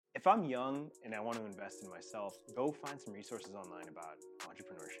If I'm young and I want to invest in myself, go find some resources online about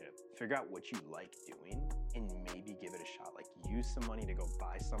entrepreneurship. Figure out what you like doing and maybe give it a shot. Like use some money to go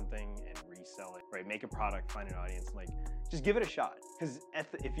buy something and resell it, right? Make a product, find an audience, like just give it a shot. Because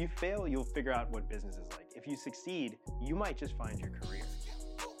if you fail, you'll figure out what business is like. If you succeed, you might just find your career.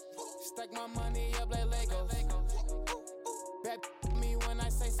 Stack my money up like Legos. Bet me when I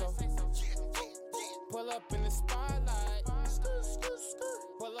say so. Pull up in the spotlight.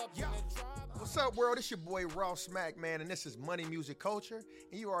 Pull up in the drive. What's up, world? It's your boy Ross Mack, man, and this is Money Music Culture.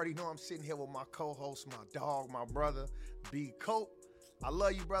 And you already know I'm sitting here with my co-host, my dog, my brother, B. Cope. I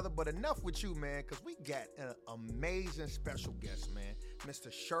love you, brother, but enough with you, man, because we got an amazing special guest, man,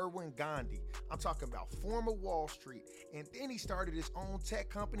 Mr. Sherwin Gandhi. I'm talking about former Wall Street, and then he started his own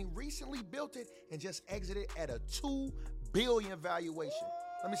tech company, recently built it, and just exited at a $2 billion valuation.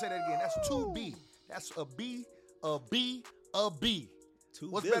 Let me say that again. That's 2B. That's a B, a B, a B.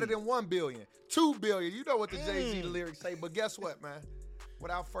 What's better than 1 billion? 2 billion. You know what the Jay-Z lyrics say, but guess what, man?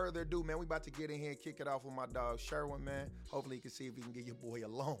 Without further ado, man, we about to get in here and kick it off with my dog, Sherwin, man. Hopefully you can see if you can get your boy a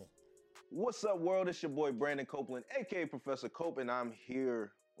loan. What's up, world? It's your boy, Brandon Copeland, a.k.a. Professor Cope, and I'm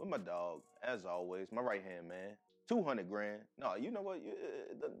here with my dog, as always, my right-hand man, 200 grand. No, you know what?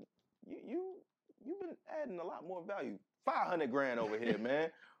 You've been adding a lot more value. 500 grand over here, man.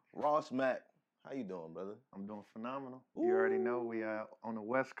 Ross Mack. How you doing, brother? I'm doing phenomenal. Ooh. You already know we are on the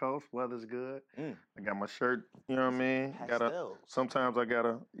West Coast. Weather's good. I got my shirt, you know what I mean? Sometimes I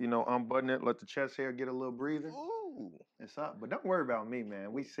gotta, unbutton it, let the chest hair get a little breathing. Ooh. It's up. But don't worry about me,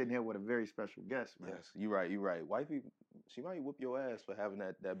 man. We sitting here with a very special guest, man. Yes, you're right. Wifey, she might whoop your ass for having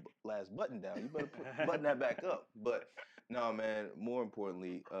that last button down. You better button that back up. But no, man, more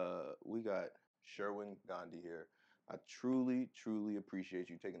importantly, we got Sherwin Gandhi here. I truly, truly appreciate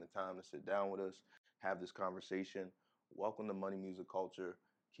you taking the time to sit down with us, have this conversation. Welcome to Money Music Culture.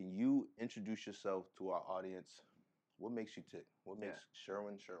 Can you introduce yourself to our audience? What makes you tick? What makes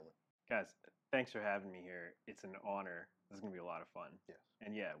Sherwin? Guys, thanks for having me here. It's an honor. This is going to be a lot of fun. Yes.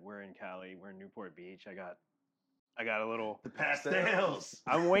 And yeah, we're in Cali. We're in Newport Beach. I got a little... The pastels.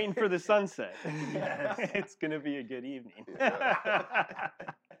 I'm waiting for the sunset. Yes. It's going to be a good evening.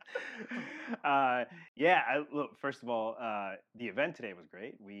 Look, first of all, the event today was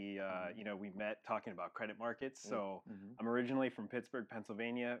great. We met talking about credit markets. So I'm originally from Pittsburgh,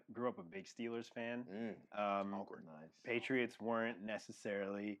 Pennsylvania. Grew up a big Steelers fan. Awkward. Nice. Patriots weren't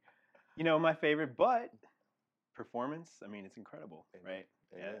necessarily, my favorite, but performance, I mean, it's incredible, right?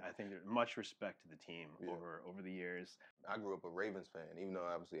 Yeah, I think there's much respect to the team over the years. I grew up a Ravens fan, even though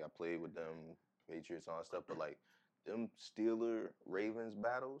obviously I played with them, Patriots, and all that stuff, but like them Steeler-Ravens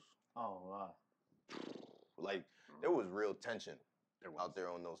battles. Oh, wow. Like, there was real tension out there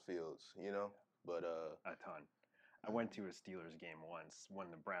on those fields, But a ton. I went to a Steelers game once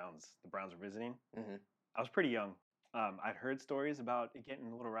when the Browns were visiting. I was pretty young. I'd heard stories about it getting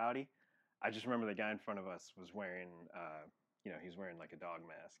a little rowdy. I just remember the guy in front of us was wearing, he was wearing like a dog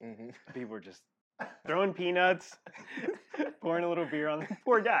mask. People were just throwing peanuts, pouring a little beer on the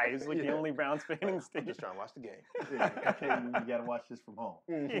poor guy. He was like the only Browns fan in the stadium. I'm just trying to watch the game. You got to watch this from home.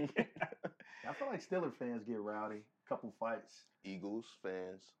 I feel like Steelers fans get rowdy. A couple fights. Eagles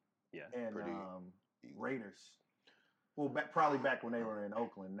fans. Yeah. And Raiders. Well, probably back when they were in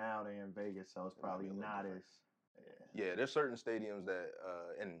Oakland. Now they're in Vegas, so it's probably not as... Yeah, there's certain stadiums that,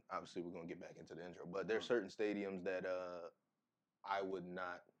 and obviously we're going to get back into the intro, but there's certain stadiums that I would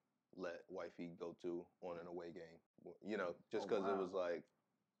not let wifey go to on an away game, just because it was like,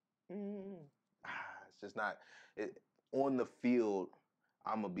 it's just not, on the field,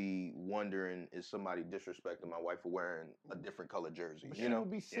 I'm going to be wondering, is somebody disrespecting my wife for wearing a different color jersey? But she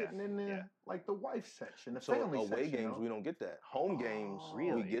would be sitting in there, like the wife section, the family section. So away games, we don't get that. Home games,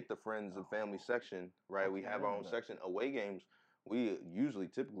 we get the friends and family section, right? Okay, we have our own section. Away games,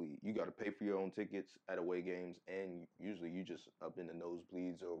 typically, you got to pay for your own tickets at away games, and usually you just up in the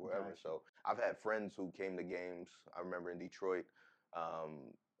nosebleeds or wherever. Gotcha. So I've had friends who came to games. I remember in Detroit,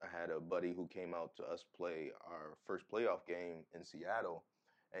 I had a buddy who came out to us play our first playoff game in Seattle.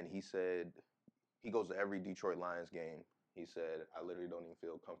 And he said, he goes to every Detroit Lions game. He said, I literally don't even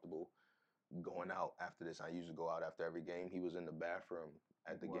feel comfortable going out after this. I usually go out after every game. He was in the bathroom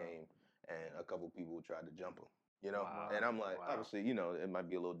at the game, and a couple people tried to jump him, Wow. And I'm like, obviously, it might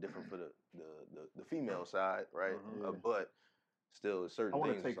be a little different for the female side, right? But still, certain things. I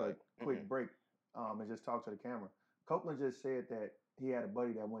want to take a quick break and just talk to the camera. Copeland just said that he had a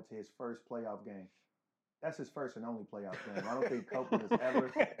buddy that went to his first playoff game. That's his first and only playoff game. I don't think Copeland has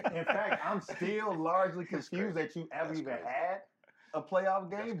ever. In fact, I'm still largely confused that you ever even had a playoff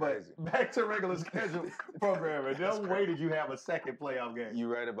game, but back to regular schedule programming. No way did you have a second playoff game. You're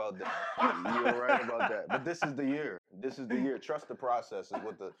right about that. You're right about that. But this is the year. This is the year. Trust the process is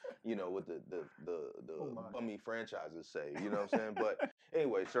what the bummy franchises say. You know what I'm saying? But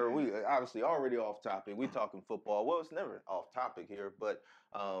anyway, sir, we obviously already off topic. We talking football. Well, it's never off topic here, but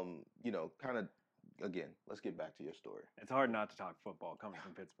kind of. Again, let's get back to your story. It's hard not to talk football coming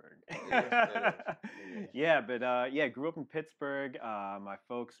from Pittsburgh. It is. Yeah, but grew up in Pittsburgh. My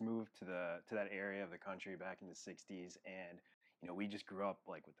folks moved to that area of the country back in the '60s, and we just grew up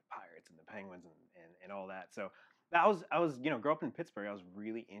like with the Pirates and the Penguins and all that. So I was grew up in Pittsburgh. I was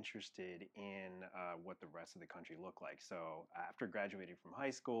really interested in what the rest of the country looked like. So after graduating from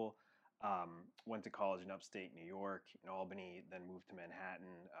high school. Went to college in upstate New York, in Albany, then moved to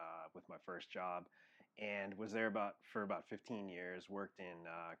Manhattan with my first job, and was there for about 15 years. Worked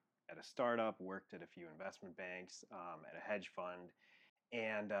at a startup, worked at a few investment banks, at a hedge fund,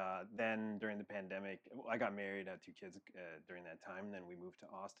 and then during the pandemic, I got married, had 2 kids during that time. And then we moved to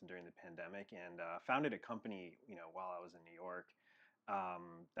Austin during the pandemic, and founded a company, while I was in New York.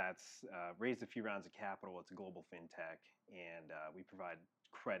 That's raised a few rounds of capital. It's a global fintech, and we provide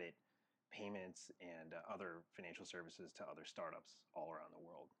credit, payments, and other financial services to other startups all around the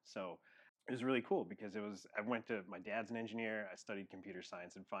world. So it was really cool because my dad's an engineer. I studied computer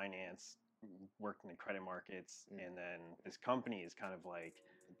science and finance, worked in the credit markets, and then this company is kind of like,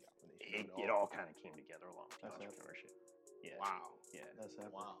 it all kind of came together along with entrepreneurship. Yeah. Wow. Yeah. That's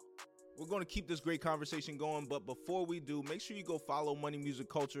wow. We're going to keep this great conversation going, but before we do, make sure you go follow Money Music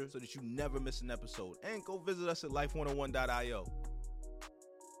Culture so that you never miss an episode. And go visit us at life101.io.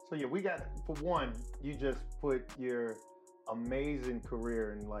 So yeah, we got, for one, you just put your amazing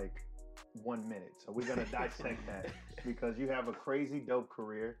career in like 1 minute. So we're going to dissect that because you have a crazy dope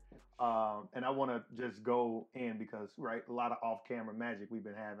career. And I want to just go in because, right, a lot of off-camera magic we've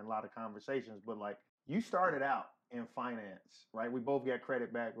been having, a lot of conversations, but like you started out in finance, right? We both got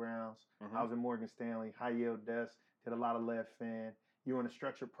credit backgrounds. Mm-hmm. I was in Morgan Stanley, high yield desk, did a lot of lead fin. You were in the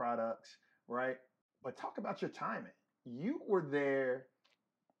structured products, right? But talk about your timing. You were there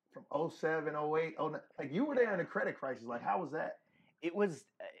from 07, 08, 09. Like you were there in the credit crisis. Like how was that? It was,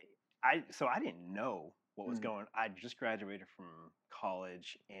 so I didn't know what was going on. I just graduated from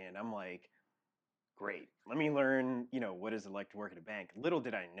college and I'm like, great, let me learn, what is it like to work at a bank? Little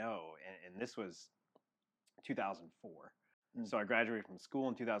did I know, and this was 2004. So I graduated from school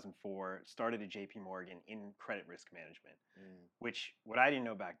in 2004, started at JP Morgan in credit risk management, which what I didn't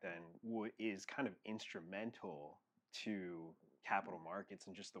know back then is kind of instrumental to capital markets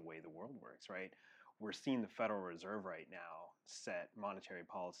and just the way the world works, right? We're seeing the Federal Reserve right now set monetary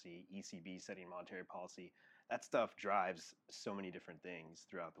policy, ECB setting monetary policy. That stuff drives so many different things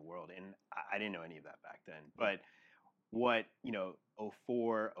throughout the world. And I didn't know any of that back then. But what,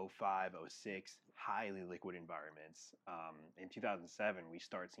 04, 05, 06, highly liquid environments. In 2007, we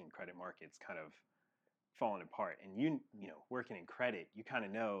start seeing credit markets kind of falling apart. And working in credit, you kind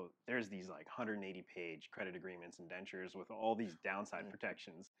of know there's these like 180-page credit agreements, indentures with all these downside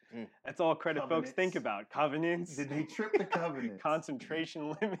protections. That's all credit folks think about. Covenants. Did they trip the covenants?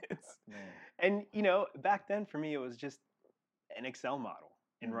 Concentration limits. And, back then for me, it was just an Excel model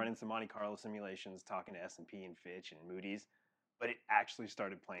and running some Monte Carlo simulations, talking to S&P and Fitch and Moody's, but it actually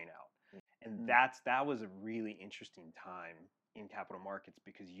started playing out. And that was a really interesting time in capital markets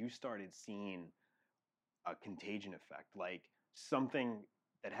because you started seeing a contagion effect, like something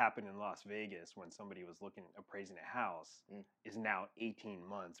that happened in Las Vegas when somebody was appraising a house is now 18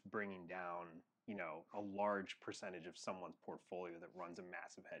 months bringing down, a large percentage of someone's portfolio that runs a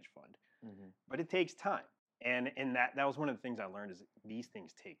massive hedge fund. But it takes time. And that was one of the things I learned is these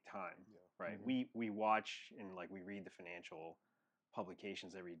things take time, right? We watch and like we read the financial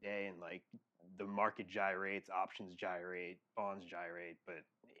publications every day and like the market gyrates, options gyrate, bonds gyrate, but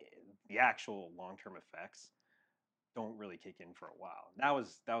the actual long-term effects don't really kick in for a while. That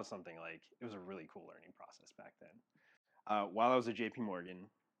was something like, it was a really cool learning process back then. While I was at JP Morgan,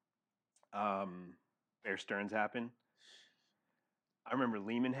 Bear Stearns happened. I remember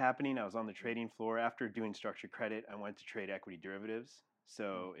Lehman happening. I was on the trading floor. After doing structured credit, I went to trade equity derivatives.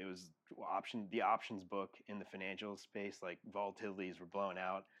 So it was the options book in the financial space, like volatilities were blowing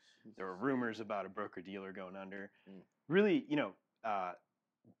out. There were rumors about a broker-dealer going under. Really,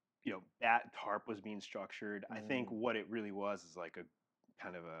 that TARP was being structured. I think what it really was is like a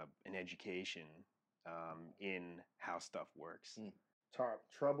kind of an education in how stuff works. TARP,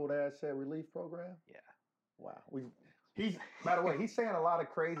 Troubled Asset Relief Program? Yeah. Wow. By the way, he's saying a lot of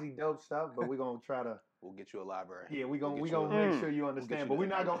crazy dope stuff, but we're going to try to... We'll get you a library. Yeah, we're gonna make sure you understand, but we're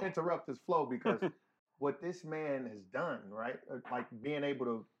not going to interrupt his flow because what this man has done, right? Like being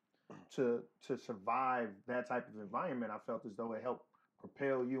able to survive that type of environment, I felt as though it helped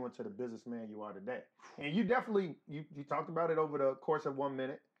propel you into the businessman you are today. And you definitely you talked about it over the course of 1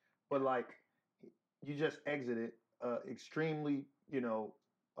 minute, but like you just exited extremely,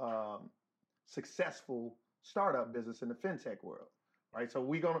 successful startup business in the fintech world, right? So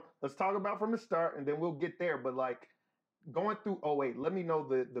let's talk about from the start, and then we'll get there. But like going through '08, let me know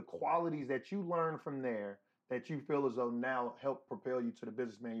the qualities that you learned from there that you feel as though now help propel you to the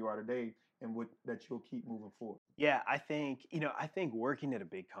businessman you are today, and that you'll keep moving forward. Yeah, I think working at a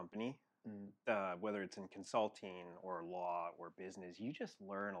big company, whether it's in consulting or law or business, you just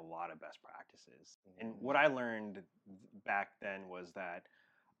learn a lot of best practices. And what I learned back then was that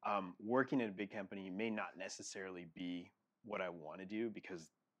working at a big company may not necessarily be what I want to do,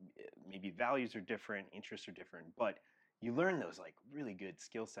 because maybe values are different, interests are different, but you learn those like really good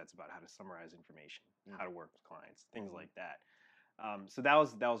skill sets about how to summarize information, how to work with clients, things like that. So that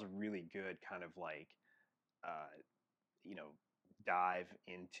was a really good kind of like, dive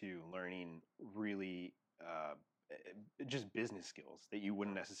into learning really just business skills that you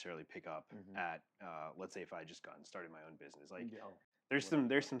wouldn't necessarily pick up at, let's say if I just gotten started my own business. Like there's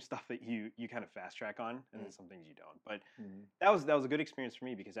some stuff that you kind of fast track on, and then some things you don't. But that was a good experience for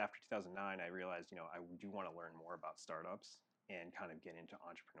me, because after 2009, I realized, I do want to learn more about startups and kind of get into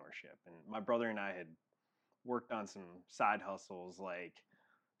entrepreneurship. And my brother and I had worked on some side hustles like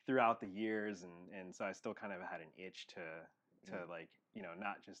throughout the years, and so I still kind of had an itch to like,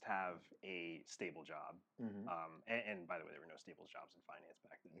 not just have a stable job. And by the way, there were no stable jobs in finance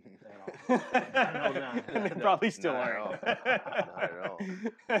back then. I know now. And they probably still Not aren't. Not at all.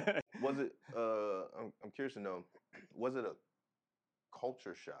 Was it? I'm curious to know. Was it a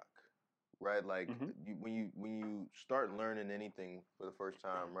culture shock? Right, like when you start learning anything for the first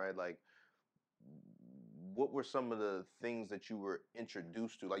time, right? Like, what were some of the things that you were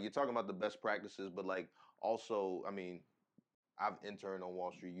introduced to? Like, you're talking about the best practices, but like also, I mean, I've interned on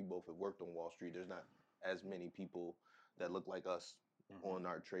Wall Street. You both have worked on Wall Street. There's not as many people that look like us on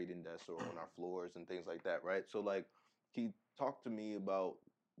our trading desks or on our floors and things like that, right? So like, can you talk to me about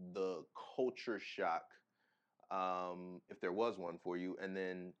the culture shock, if there was one for you? And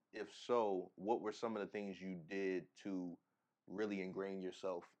then if so, what were some of the things you did to really ingrain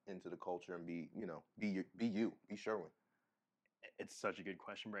yourself into the culture and be Sherwin? It's such a good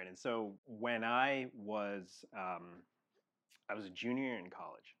question, Brandon. So when I was a junior in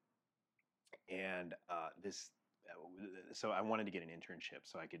college, and so I wanted to get an internship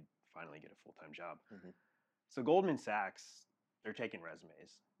so I could finally get a full-time job. So Goldman Sachs, they're taking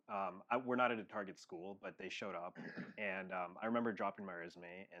resumes. We're not at a target school, but they showed up, and I remember dropping my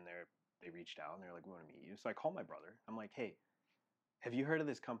resume, and they reached out, and they're like, "We want to meet you." So I called my brother. I'm like, "Hey, have you heard of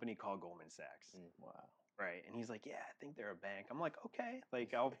this company called Goldman Sachs?" Wow. Right. And he's like, "Yeah, I think they're a bank." I'm like, "Okay,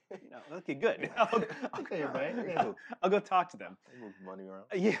 like I'll, okay, good. I'll go talk to them." Move money around.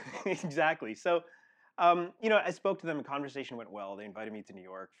 Yeah, exactly. So, I spoke to them. The conversation went well. They invited me to New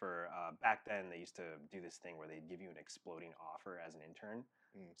York for, back then they used to do this thing where they'd give you an exploding offer as an intern.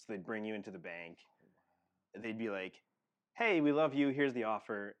 So they'd bring you into the bank. They'd be like, "Hey, we love you. Here's the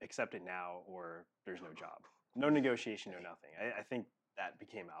offer. Accept it now, or there's no job. No negotiation, no nothing." I think that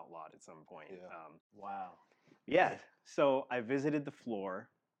became outlawed at some point. Yeah. Wow. Yeah. So I visited the floor,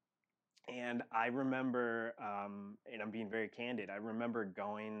 and I remember, and I'm being very candid, I remember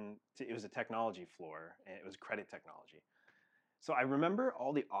it was a technology floor, and it was credit technology. So I remember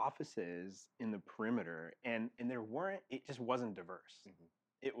all the offices in the perimeter, and it just wasn't diverse.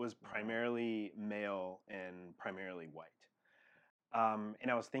 It was primarily male and primarily white. And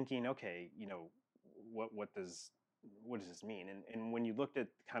I was thinking, okay, what does this mean? And when you looked at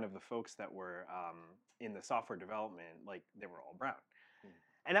kind of the folks that were in the software development, like they were all brown.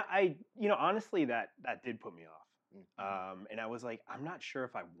 And I honestly, that did put me off. And I was like, I'm not sure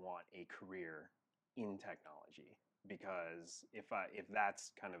if I want a career in technology, because if that's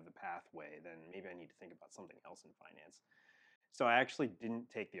kind of the pathway, then maybe I need to think about something else in finance. So I actually didn't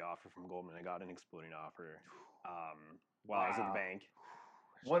take the offer from Goldman. I got an exploding offer while I was at the bank.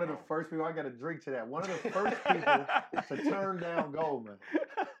 One of the first people, I got to drink to that. One of the first people to turn down Goldman.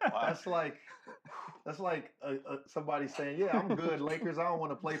 Wow. That's like somebody saying, "Yeah, I'm good, Lakers. I don't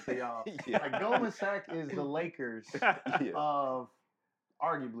want to play for y'all." Yeah. Like Goldman Sachs is the Lakers of,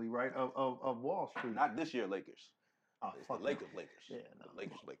 arguably, right, of Wall Street. Not this year Lakers. Oh, it's the Lakers. Yeah, no.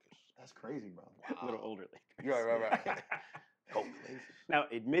 Lakers. That's crazy, bro. Wow. A little older Lakers. Right. Now,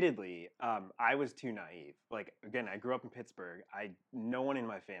 admittedly, I was too naive. Like, again, I grew up in Pittsburgh. No one in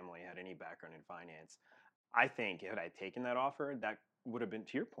my family had any background in finance. I think had I taken that offer, that would have been,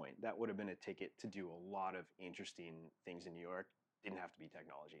 to your point, that would have been a ticket to do a lot of interesting things in New York. Didn't have to be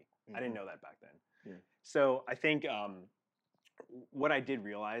technology. I didn't know that back then. Yeah. So I think what I did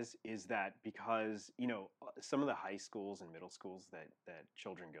realize is that because, some of the high schools and middle schools that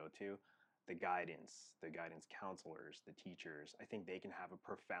children go to, the guidance counselors, the teachers, I think they can have a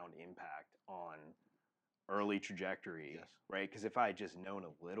profound impact on early trajectory, Yes. right? Because if I had just known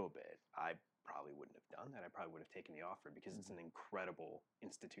a little bit, I probably wouldn't have done that. I probably would have taken the offer because it's an incredible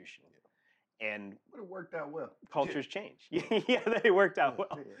institution. And Would have worked out well. cultures change. Yeah, they worked out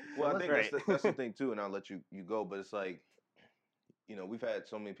well. Well, I think Right. that's the thing too, and I'll let you go. But it's like, we've had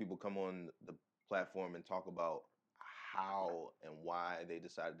so many people come on the platform and talk about how and why they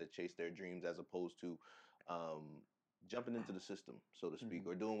decided to chase their dreams as opposed to jumping into the system, so to speak,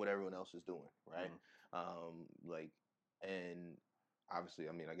 or doing what everyone else is doing, right? And obviously,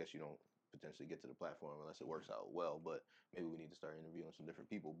 I mean, I guess you don't potentially get to the platform unless it works out well, but maybe we need to start interviewing some different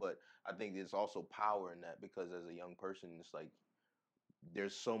people. But I think there's also power in that, because as a young person, it's like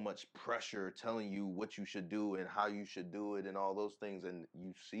there's so much pressure telling you what you should do and how you should do it and all those things. And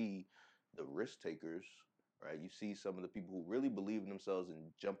you see the risk takers, right? You see some of the people who really believe in themselves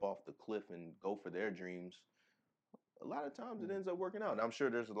and jump off the cliff and go for their dreams. A lot of times it ends up working out. And I'm sure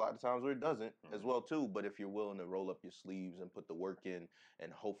there's a lot of times where it doesn't as well too. But if you're willing to roll up your sleeves and put the work in,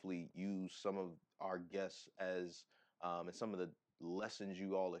 and hopefully use some of our guests as and some of the lessons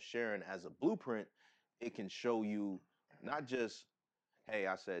you all are sharing as a blueprint, it can show you not just, hey,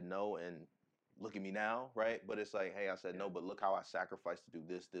 I said no and look at me now, right? But it's like, hey, I said no, but look how I sacrificed to do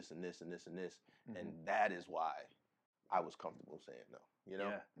this, this, and this, and this, and this. And that is why I was comfortable saying no,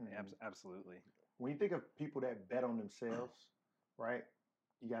 Yeah, absolutely. When you think of people that bet on themselves, right?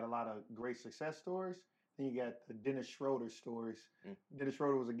 You got a lot of great success stories. Then you got the Dennis Schroeder stories. Dennis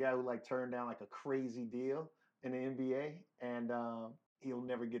Schroeder was a guy who turned down a crazy deal in the NBA, and he'll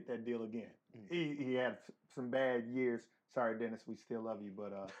never get that deal again. He had some bad years. Sorry, Dennis, we still love you,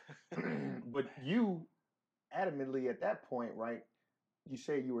 but but you adamantly at that point, right? You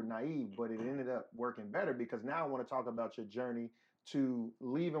say you were naive, but it ended up working better, because now I want to talk about your journey to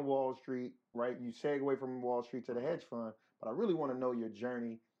leaving Wall Street, right? You segue from Wall Street to the hedge fund, but I really want to know your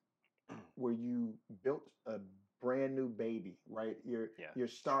journey where you built a brand new baby, right? Your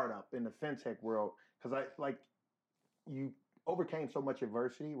startup in the fintech world, because you overcame so much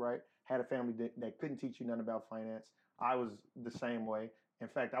adversity, right? Had a family that couldn't teach you nothing about finance. I was the same way. In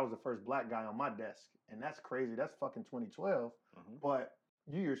fact, I was the first black guy on my desk, and that's crazy. That's fucking 2012. But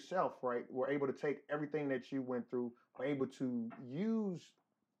you yourself, right, were able to take everything that you went through, were able to use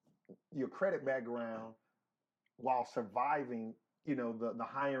your credit background while surviving, the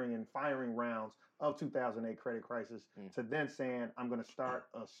hiring and firing rounds of 2008 credit crisis, to then saying, I'm going to start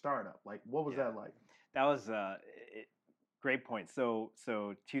a startup. What was that like? That was great point. So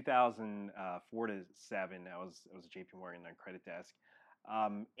 2004 to 7, I was at JP Morgan on credit desk,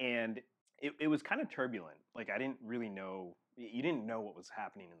 and it was kind of turbulent. I didn't really know. You didn't know what was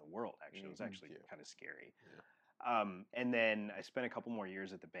happening in the world. Actually, it was actually kind of scary. And then I spent a couple more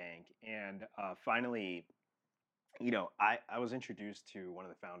years at the bank, and finally, I was introduced to one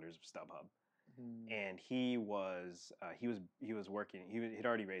of the founders of StubHub. And he was working. He'd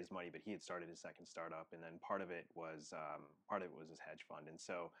already raised money, but he had started his second startup, and then part of it was his hedge fund. And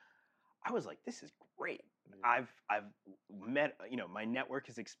so I was like, "This is great." I've met, my network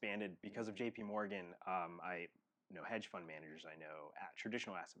has expanded because of JP Morgan. I know hedge fund managers, I know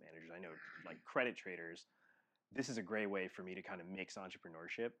traditional asset managers, I know credit traders. This is a great way for me to kind of mix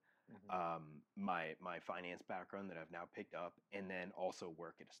entrepreneurship, my finance background that I've now picked up, and then also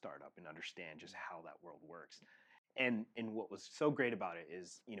work at a startup and understand just how that world works. And what was so great about it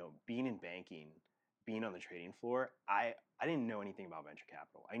is, being in banking, being on the trading floor, I didn't know anything about venture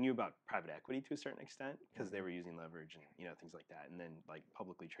capital. I knew about private equity to a certain extent because they were using leverage and things like that, and then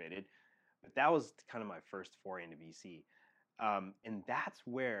publicly traded. But that was kind of my first foray into VC. And that's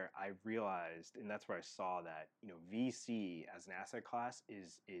where I realized, and that's where I saw that, VC as an asset class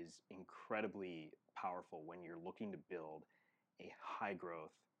is incredibly powerful when you're looking to build a high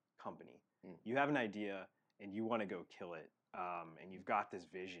growth company. You have an idea and you want to go kill it. And you've got this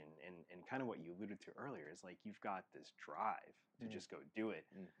vision, and kind of what you alluded to earlier is you've got this drive to just go do it.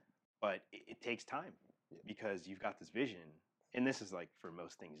 But it takes time because you've got this vision. And this is for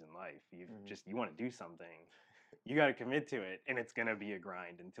most things in life. You want to do something. You got to commit to it, and it's going to be a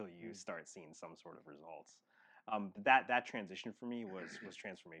grind until you start seeing some sort of results. That transition for me was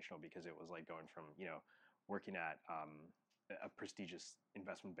transformational, because it was going from working at a prestigious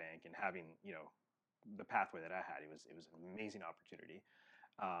investment bank and having the pathway that I had. It was an amazing opportunity.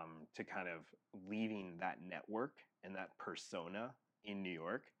 to kind of leaving that network and that persona in New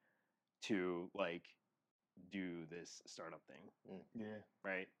York to like do this startup thing. Yeah.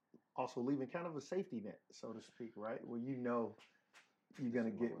 Right. Also leaving kind of a safety net, so to speak, right? Where you know you're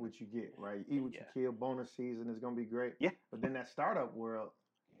gonna get what you get, right? You eat what you kill. Bonus season is gonna be great. Yeah. But then that startup world,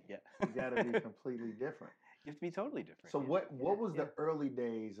 you got to be completely different. You have to be totally different. So what was the early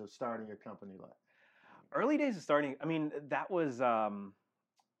days of starting your company like? Early days of starting, I mean, that was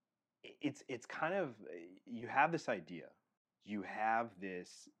it's kind of, you have this idea, you have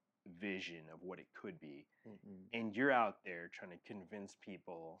this vision of what it could be, and you're out there trying to convince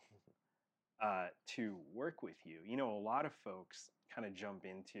people to work with you. You know, a lot of folks kind of jump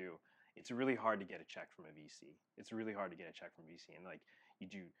into, it's really hard to get a check from a VC. It's really hard to get a check from VC. And like you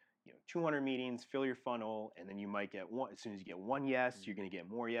do, 200 meetings, fill your funnel, and then you might get one. As soon as you get one yes, you're going to get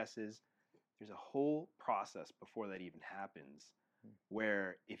more yeses. There's a whole process before that even happens,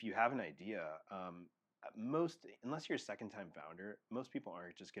 where if you have an idea, unless you're a second-time founder, most people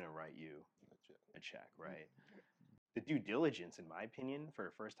aren't just going to write you a check, right? The due diligence, in my opinion, for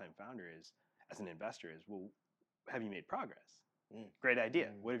a first-time founder is, as an investor, is, well, have you made progress? Great idea.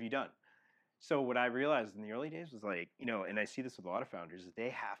 What have you done? So what I realized in the early days was like, and I see this with a lot of founders, is they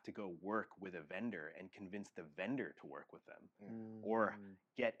have to go work with a vendor and convince the vendor to work with them, or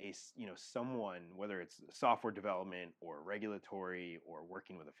get someone, whether it's software development or regulatory or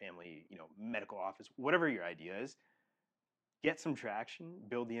working with a family, medical office, whatever your idea is, get some traction,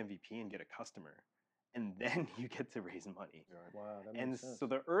 build the MVP, and get a customer. And then you get to raise money. Wow, that makes sense. So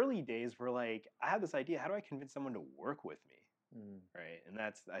the early days were like, I have this idea. How do I convince someone to work with me? Right. And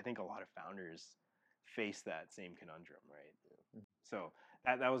I think a lot of founders face that same conundrum, right? So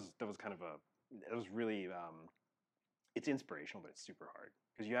that was kind of it was really, it's inspirational, but it's super hard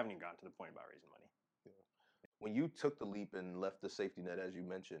because you haven't even gotten to the point about raising money. When you took the leap and left the safety net, as you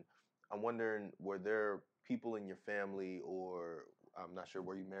mentioned, I'm wondering, were there people in your family, or I'm not sure,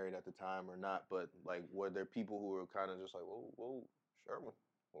 were you married at the time or not, but like, were there people who were kind of just like, whoa, Sherwin,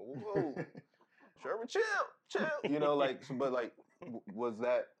 whoa. Sherwin, chill, like, but like, was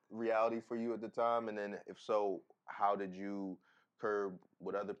that reality for you at the time? And then if so, how did you curb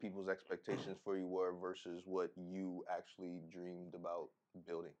what other people's expectations for you were versus what you actually dreamed about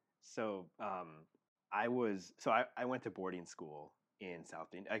building? So I went to boarding school in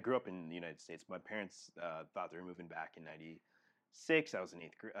South India. I grew up in the United States. My parents thought they were moving back in '96. I was in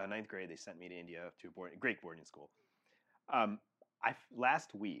ninth grade. They sent me to India to a great boarding school.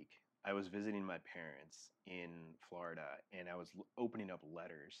 Last week, I was visiting my parents in Florida, and I was opening up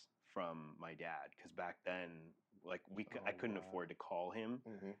letters from my dad, because back then, like, I couldn't afford to call him,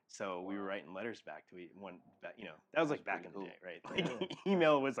 so we were writing letters back to one. That was like back in the day, right? Like,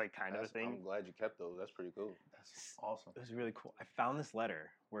 email was like kind of a thing. I'm glad you kept those. That's pretty cool. That's awesome. It was really cool. I found this letter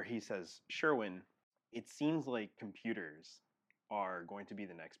where he says, "Sherwin, it seems like computers are going to be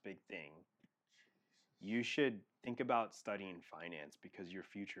the next big thing. You should think about studying finance because your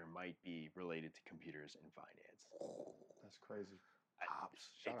future might be related to computers and finance." That's crazy.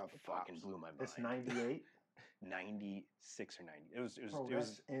 Shout out to fucking blew my mind. It's 98? 96 or 90. It was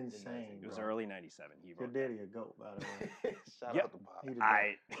that's insane. It was bro. early 97. He Your wrote daddy a goat, by the way. Shout out to Pop.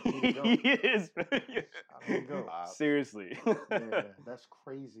 He is. Seriously. Yeah, that's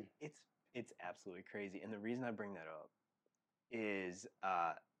crazy. It's absolutely crazy. And the reason I bring that up is,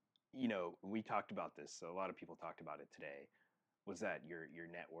 we talked about this, so a lot of people talked about it today, was that your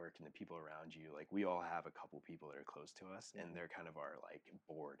network and the people around you, like, we all have a couple people that are close to us, and they're kind of our, like,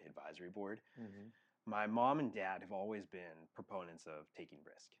 advisory board. My mom and dad have always been proponents of taking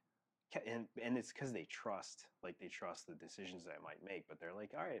risk. And it's because they trust the decisions that I might make, but they're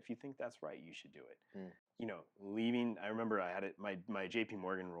like, all right, if you think that's right, you should do it. Leaving, I remember I had my JP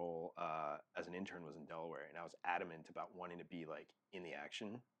Morgan role as an intern was in Delaware, and I was adamant about wanting to be like in the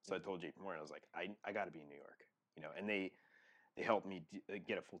action. So I told JP Morgan, I was like, I got to be in New York, and they helped me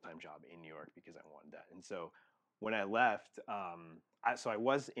get a full-time job in New York because I wanted that. And so when I left, I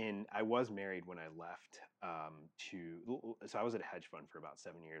was married when I left so I was at a hedge fund for about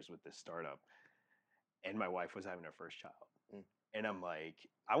 7 years with this startup, and my wife was having her first child. And I'm like,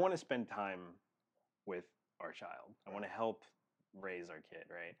 I want to spend time with our child. I want to help raise our kid,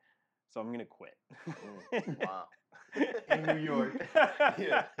 right? So I'm going to quit. Wow. In New York.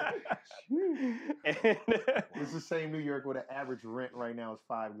 Yeah. This is the same New York where the average rent right now is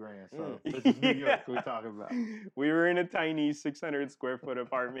 $5,000. So this is New York we're talking about. We were in a tiny 600 square foot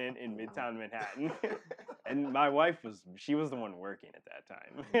apartment in Midtown Manhattan. And my wife she was the one working at that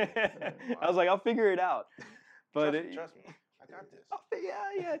time. I was like, I'll figure it out. But trust me. I got this.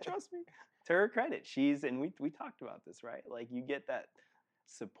 Yeah, trust me. To her credit, and we talked about this, right? Like, you get that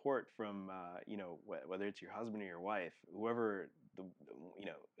support from whether it's your husband or your wife, whoever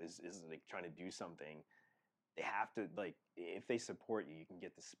is like trying to do something, they have to, like, if they support you, you can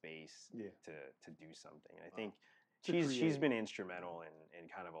get the space to do something. And I think she's been instrumental in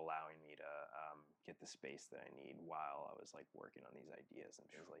kind of allowing me to get the space that I need while I was like working on these ideas and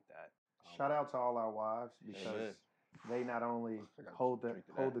things like that. Shout out to all our wives, because they not only hold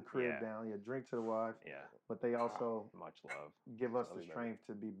the crib down, drink to the wife, but they also much love give us the strength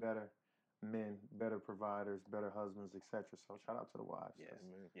to be better men, better providers, better husbands, etc. So shout out to the wives.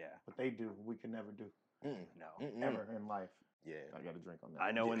 Yeah. What they do, we can never do. No. Ever in life. Yeah. I got to drink on that.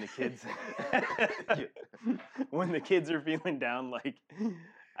 I know when the kids when the kids are feeling down, like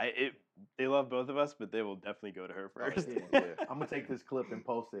they love both of us, but they will definitely go to her first. I'm gonna take this clip and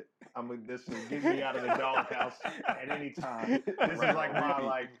post it. This will get me out of the doghouse at any time. This is like my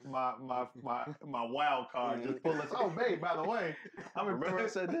wild card. Just pull this. Oh, babe, by the way, Remember I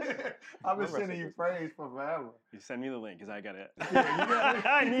said this? I've been sending you praise for forever. You send me the link, because I got it.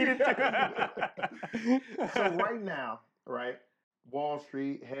 I needed to. So right now, right, Wall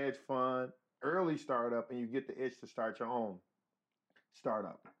Street, hedge fund, early startup, and you get the itch to start your own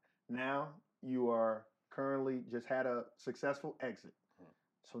startup. Now you are currently just had a successful exit.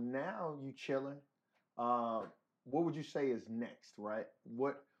 So now you chilling. What would you say is next, right?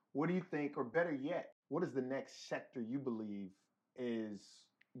 What do you think, or better yet, what is the next sector you believe is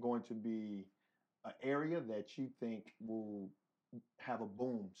going to be an area that you think will have a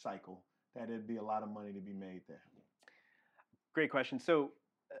boom cycle, that it'd be a lot of money to be made there? Great question. So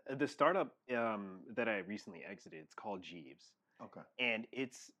the startup that I recently exited, it's called Jeeves. Okay. And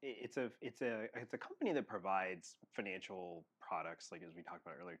it's a company that provides financial products, like as we talked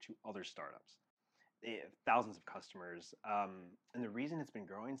about earlier, to other startups. They have thousands of customers, and the reason it's been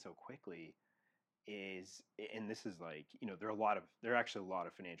growing so quickly is, and this is like, there are actually a lot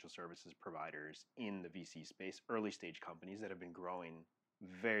of financial services providers in the VC space, early stage companies that have been growing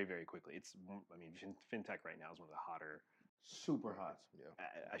very, very quickly. FinTech right now is one of the hotter. Super hot. Yeah.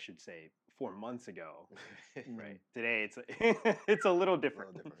 I should say 4 months ago, right? Today it's a little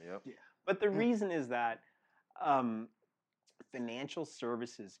different. Yeah. But the reason is that financial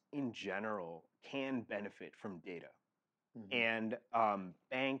services in general can benefit from data. And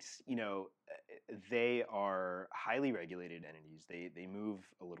banks, they are highly regulated entities. They move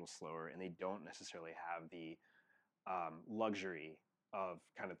a little slower, and they don't necessarily have the luxury of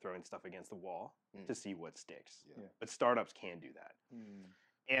kind of throwing stuff against the wall to see what sticks. But startups can do that.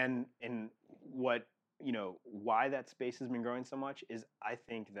 And what, why that space has been growing so much is, I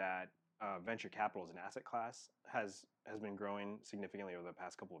think that venture capital as an asset class has been growing significantly over the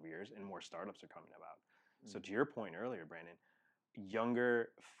past couple of years, and more startups are coming about. So to your point earlier, Brandon, younger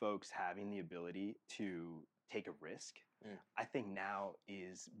folks having the ability to take a risk, I think now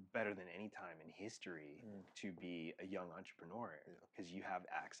is better than any time in history to be a young entrepreneur, because you have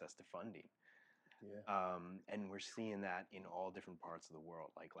access to funding. And we're seeing that in all different parts of the world.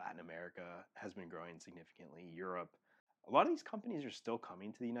 Like Latin America has been growing significantly. Europe, a lot of these companies are still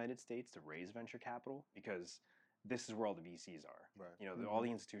coming to the United States to raise venture capital, because this is where all the VCs are. Right. All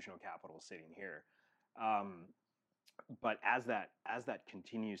the institutional capital is sitting here. But as that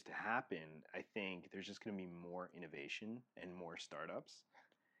continues to happen, I think there's just going to be more innovation and more startups.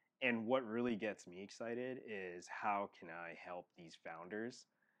 And what really gets me excited is, how can I help these founders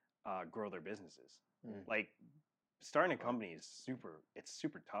grow their businesses? Like, starting a company is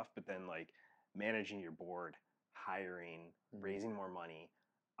super tough, but then like managing your board, hiring, raising more money,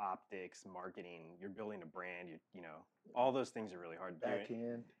 optics, marketing, you're building a brand, all those things are really hard to do. Back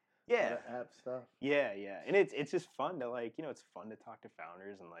end. Yeah. App stuff. Yeah. And it's just fun to, like, it's fun to talk to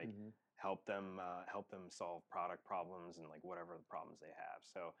founders and like help them solve product problems and like whatever the problems they have.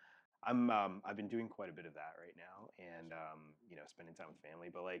 So I've been doing quite a bit of that right now, and spending time with family.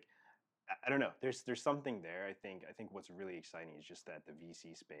 But like, I don't know, there's something there. I think what's really exciting is just that the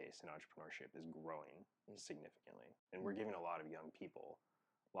VC space and entrepreneurship is growing significantly, and we're giving a lot of young people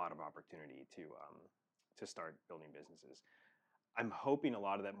a lot of opportunity to start building businesses. I'm hoping a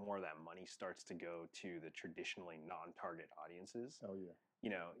lot of that, more of that money starts to go to the traditionally non-target audiences. Oh yeah.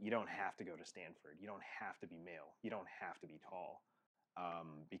 You don't have to go to Stanford. You don't have to be male. You don't have to be tall.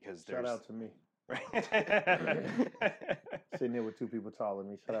 Because shout out to me. Right. Sitting here with two people taller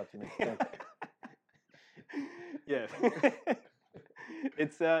than me. Shout out to me. Thank you. Yeah.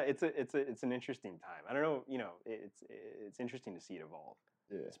 It's an interesting time. I don't know. It's interesting to see it evolve,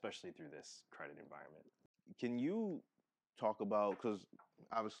 especially through this credit environment. Can you talk about, because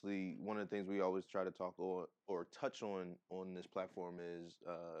obviously one of the things we always try to talk or touch on this platform is,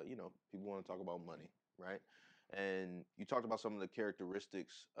 people want to talk about money, right? And you talked about some of the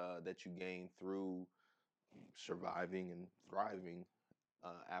characteristics that you gained through surviving and thriving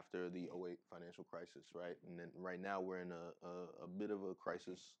after the '08 financial crisis, right? And then right now we're in a bit of a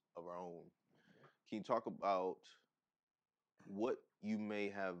crisis of our own. Can you talk about what you may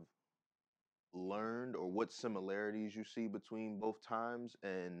have learned or what similarities you see between both times?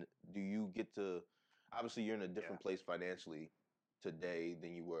 And do you get to, obviously you're in a different place financially today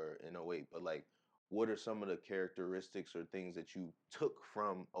than you were in '08, but like, what are some of the characteristics or things that you took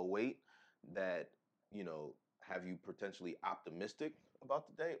from '08 that, you know, have you potentially optimistic about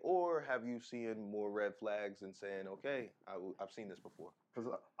the day, or have you seen more red flags and saying, okay, I've seen this before?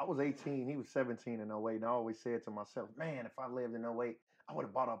 Because I was 18, he was 17 in '08, and I always said to myself, man, if I lived in '08, I would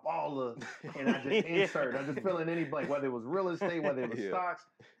have bought up all the, and I just insert, I just fill in any blank, whether it was real estate, whether it was stocks.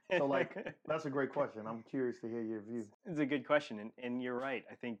 So like, that's a great question. I'm curious to hear your view. It's a good question, and you're right.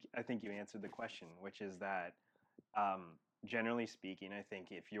 I think you answered the question, which is that generally speaking, I think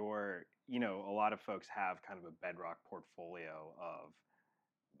if you're, a lot of folks have kind of a bedrock portfolio of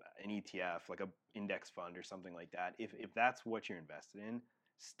an ETF, like a index fund or something like that. If that's what you're invested in,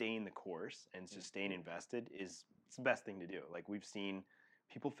 staying the course and just staying invested it's the best thing to do. Like we've seen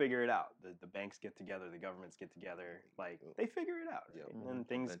people figure it out. The banks get together, the governments get together, like they figure it out. Right? And then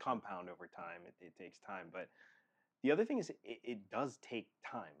things compound over time. It takes time. But the other thing is it does take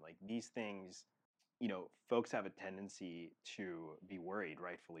time. Like these things, folks have a tendency to be worried,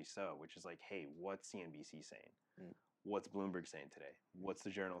 rightfully so, which is like, hey, what's CNBC saying? What's Bloomberg saying today? What's the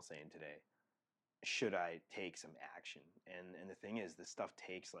Journal saying today? Should I take some action? And the thing is, this stuff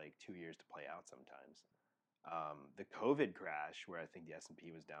takes like 2 years to play out sometimes. The COVID crash, where I think the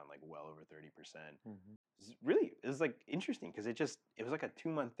S&P was down like well over 30%, it was like interesting because it was like a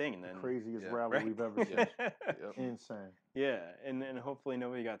 2-month thing, and then the craziest rally we've ever seen. Insane. Yeah, and hopefully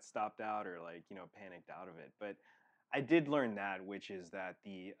nobody got stopped out or like panicked out of it. But I did learn that, which is that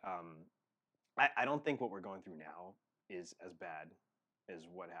I don't think what we're going through now is as bad as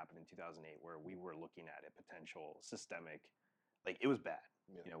what happened in 2008, where we were looking at a potential systemic, like it was bad.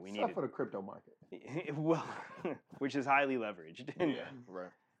 We needed for the crypto market. Well, which is highly leveraged.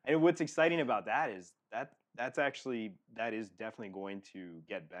 Right. And what's exciting about that is that is definitely going to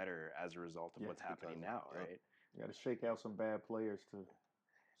get better as a result of what's happening now, right? You got to shake out some bad players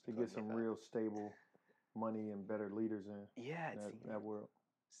to get some real stable money and better leaders in that world.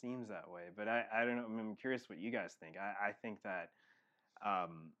 Seems that way, but I don't know. I'm curious what you guys think. I think that,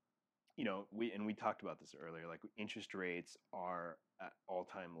 we talked about this earlier. Like interest rates are at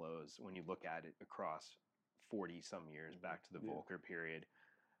all-time lows when you look at it across 40 some years back to the Volcker period.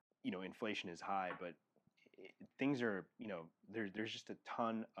 Inflation is high, but things are, there's just a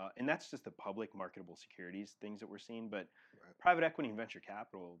ton, and that's just the public marketable securities things that we're seeing. But private equity and venture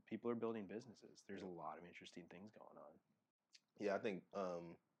capital, people are building businesses. There's a lot of interesting things going on. Yeah, I think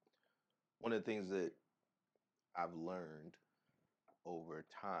one of the things that I've learned over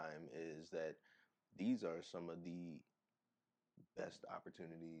time is that these are some of the best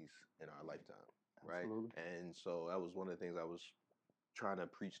opportunities in our lifetime, right? Absolutely. And so that was one of the things I was trying to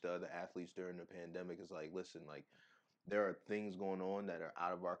preach to other athletes during the pandemic is like, listen, like there are things going on that are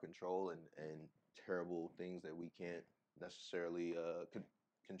out of our control and terrible things that we can't necessarily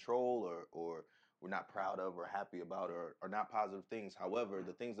control or we're not proud of or happy about or not positive things. However,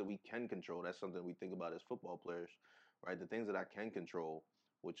 the things that we can control, that's something we think about as football players, right? The things that I can control,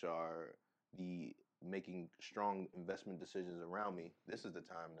 which are the making strong investment decisions around me, this is the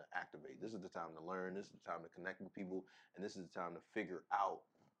time to activate. This is the time to learn. This is the time to connect with people. And this is the time to figure out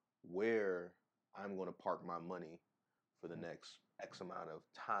where I'm going to park my money for the next X amount of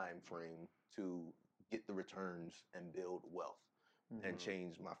time frame to get the returns and build wealth and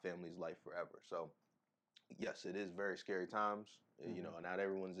change my family's life forever. So yes, it is very scary times. Not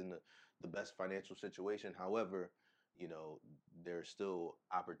everyone's in the best financial situation. However, there's still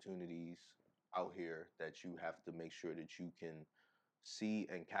opportunities out here that you have to make sure that you can see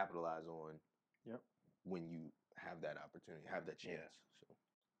and capitalize on when you have that opportunity, have that chance.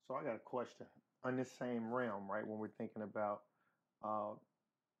 So I got a question on this same realm, right? When we're thinking about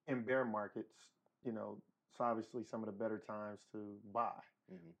in bear markets, it's obviously some of the better times to buy,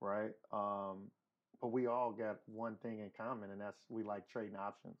 right? But we all got one thing in common, and that's we like trading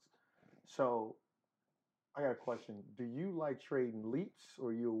options. So I got a question. Do you like trading leaps, or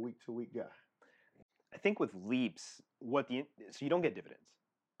are you a week-to-week guy? I think with leaps, so you don't get dividends,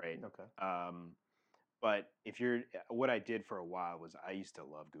 right? Okay. But what I did for a while was I used to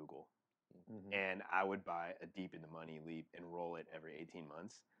love Google, and I would buy a deep in the money leap and roll it every 18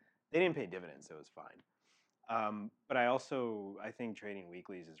 months. They didn't pay dividends, so it was fine. But I think trading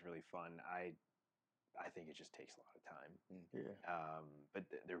weeklies is really fun. I think it just takes a lot of time. Yeah. But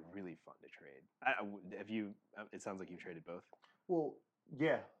they're really fun to trade. Have you? It sounds like you've traded both. Well,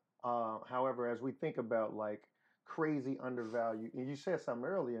 yeah. However, as we think about like crazy undervalued, and you said something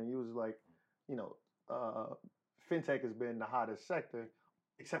earlier, and you was like, you know, fintech has been the hottest sector,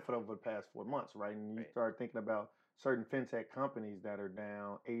 except for over the past 4 months, right? And you start thinking about certain fintech companies that are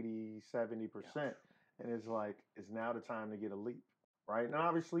down 80, 70%. And it's like, it's now the time to get a leap, right? And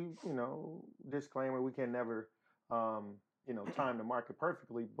obviously, disclaimer, we can never, time the market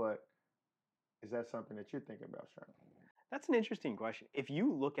perfectly, but is that something that you're thinking about, Sherwin? That's an interesting question. If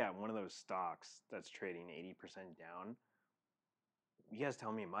you look at one of those stocks that's trading 80% down, you guys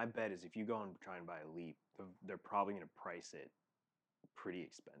tell me, my bet is if you go and try and buy a leap, they're probably going to price it pretty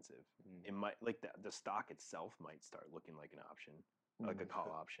expensive. It might, like the stock itself might start looking like an option, like a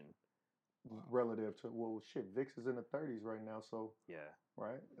call option. Relative to, well, shit, VIX is in the 30s right now, so yeah,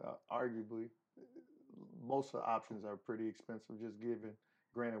 right. Arguably, most of the options are pretty expensive. Just given,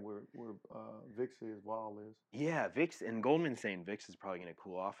 granted, where VIX is, Wall is. Yeah, VIX, and Goldman's saying VIX is probably going to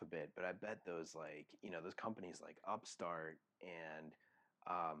cool off a bit, but I bet those those companies like Upstart and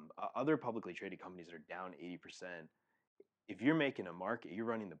other publicly traded companies that are down 80%. If you're making a market, you're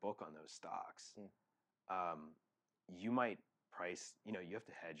running the book on those stocks. You might price, you have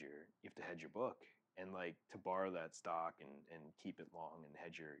to hedge your book, and like to borrow that stock and keep it long and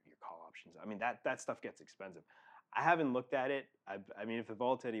hedge your call options. I mean, that stuff gets expensive. I haven't looked at it. I mean, if the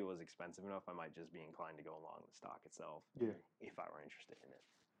volatility was expensive enough, I might just be inclined to go along the stock itself. Yeah. If I were interested in it.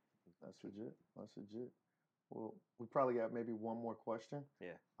 That's legit. That's legit. Well, we probably got maybe one more question.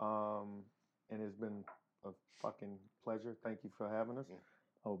 Yeah. And it's been a fucking pleasure. Thank you for having us.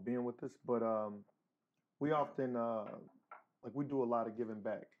 Being with us. But we often we do a lot of giving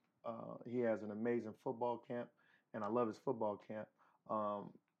back. He has an amazing football camp, and I love his football camp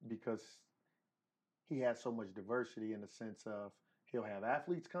because he has so much diversity in the sense of he'll have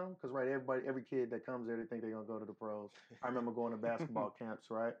athletes come because every kid that comes there, they think they're gonna go to the pros. I remember going to basketball camps,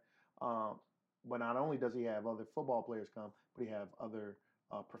 right? But not only does he have other football players come, but he have other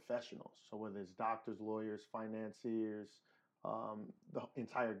professionals. So whether it's doctors, lawyers, financiers, the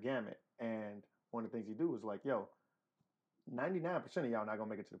entire gamut. And one of the things he do is like, yo, 99% of y'all not gonna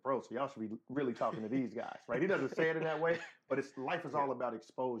make it to the pros, so y'all should be really talking to these guys, right? He doesn't say it in that way, but life is all about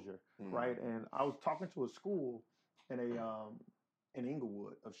exposure, right? And I was talking to a school in in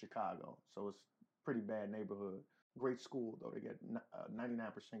Inglewood of Chicago, so it's a pretty bad neighborhood. Great school though; they get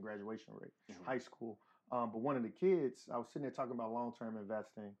 99% graduation rate. High school, but one of the kids, I was sitting there talking about long-term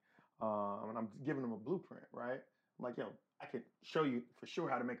investing, and I'm giving them a blueprint, right? I'm like, yo, I could show you for sure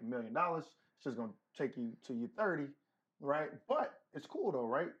how to make $1 million. It's just gonna take you to your 30. Right, but it's cool though,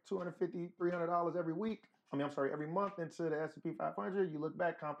 right? $250, $300 every week. Every month into the S&P 500. You look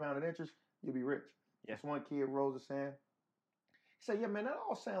back, compounded interest, you'll be rich. Yeah. This one kid rose the sand. He said, "Yeah, man, that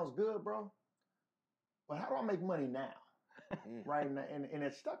all sounds good, bro. But how do I make money now?" Right, and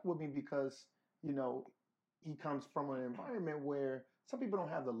it stuck with me because he comes from an environment where some people don't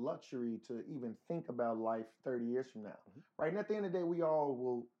have the luxury to even think about life 30 years from now. Right, and at the end of the day, we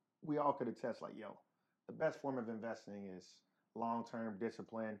all could attest, like, yo, the best form of investing is long-term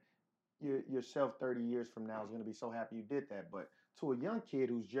discipline. Yourself 30 years from now is going to be so happy you did that. But to a young kid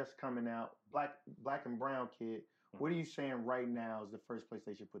who's just coming out, black and brown kid, what are you saying right now is the first place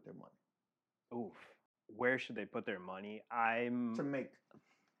they should put their money? Oof. Where should they put their money? To make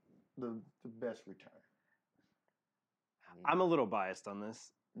the best return. I'm a little biased on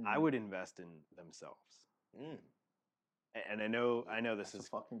this. I would invest in themselves. And I know this is a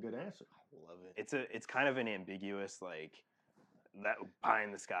fucking good answer. I love it. It's kind of an ambiguous, like, that pie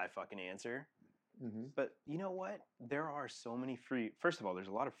in the sky fucking answer. But you know what? There are so many first of all, there's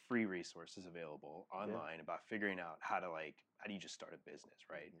a lot of free resources available online about figuring out how do you just start a business,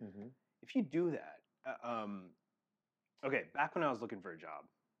 right? If you do that, okay, back when I was looking for a job,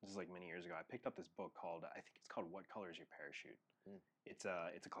 this is like many years ago, I picked up this book called, I think it's called What Color Is Your Parachute? It's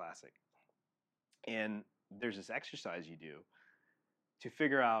a classic. And there's this exercise you do to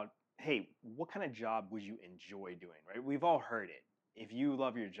figure out, hey, what kind of job would you enjoy doing, right? We've all heard it. If you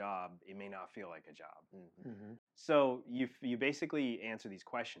love your job, it may not feel like a job. So you basically answer these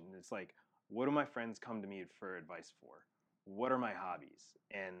questions. It's like, what do my friends come to me for advice for? What are my hobbies?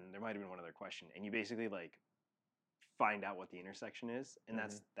 And there might have been one other question. And you basically like find out what the intersection is, and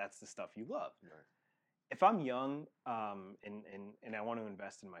that's the stuff you love. Right. If I'm young and I want to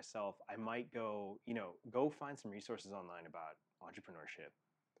invest in myself, I might go find some resources online about entrepreneurship,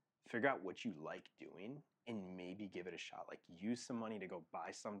 figure out what you like doing, and maybe give it a shot. Like use some money to go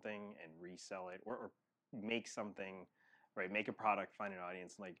buy something and resell it, or make something, right? Make a product, find an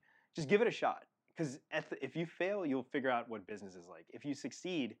audience, like just give it a shot. because if you fail, you'll figure out what business is like. If you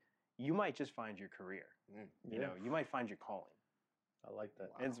succeed, you might just find your career. You know, you might find your calling. I like that.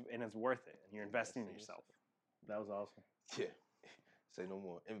 Wow. And it's worth it. And you're investing in yourself. That was awesome. Yeah. Say no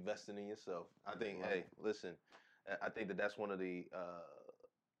more. Investing in yourself. I think, hey, listen, I think that's one of the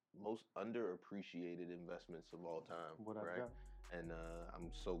most underappreciated investments of all time. Right? And I'm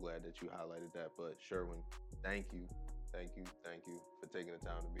so glad that you highlighted that. But Sherwin, thank you for taking the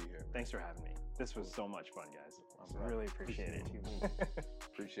time to be here. Man. Thanks for having me. This was so much fun, guys. I really appreciate it.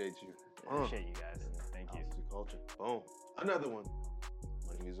 Appreciate you. Appreciate you guys. Thank you. Music culture. Boom. Another one.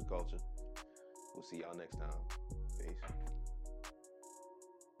 Money Music Culture. We'll see y'all next time. Peace.